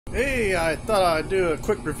Hey, I thought I'd do a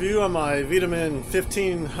quick review on my Vtoman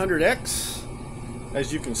 1500X.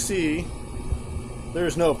 As you can see,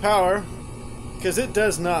 there's no power because it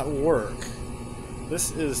does not work.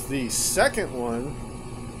 This is the second one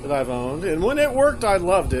that I've owned, and when it worked, I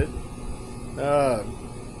loved it.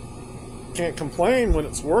 Can't complain when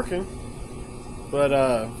it's working.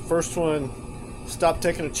 But first one stopped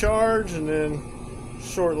taking a charge, and then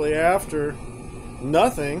shortly after,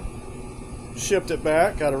 nothing. Shipped it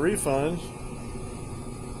back, got a refund.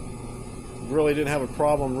 Really didn't have a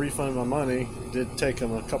problem refunding my money. It did take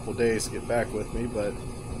them a couple days to get back with me, but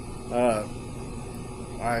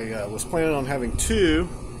I was planning on having two.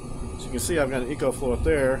 So you can see I've got an EcoFlow up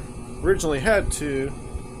there. Originally had two.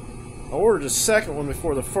 I ordered a second one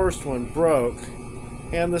before the first one broke,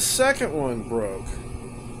 and the second one broke.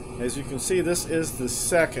 As you can see, this is the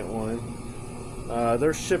second one.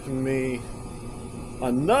 They're shipping me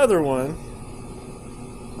another one.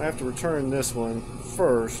 I have to return this one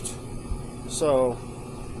first, so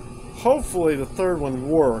hopefully the third one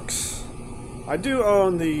works. I do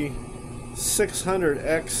own the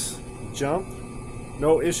 600X Jump,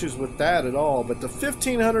 no issues with that at all, but the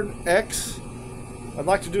 1500X, I'd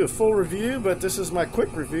like to do a full review, but this is my quick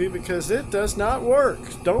review because it does not work.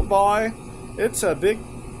 Don't buy. It's a big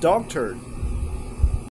dog turd.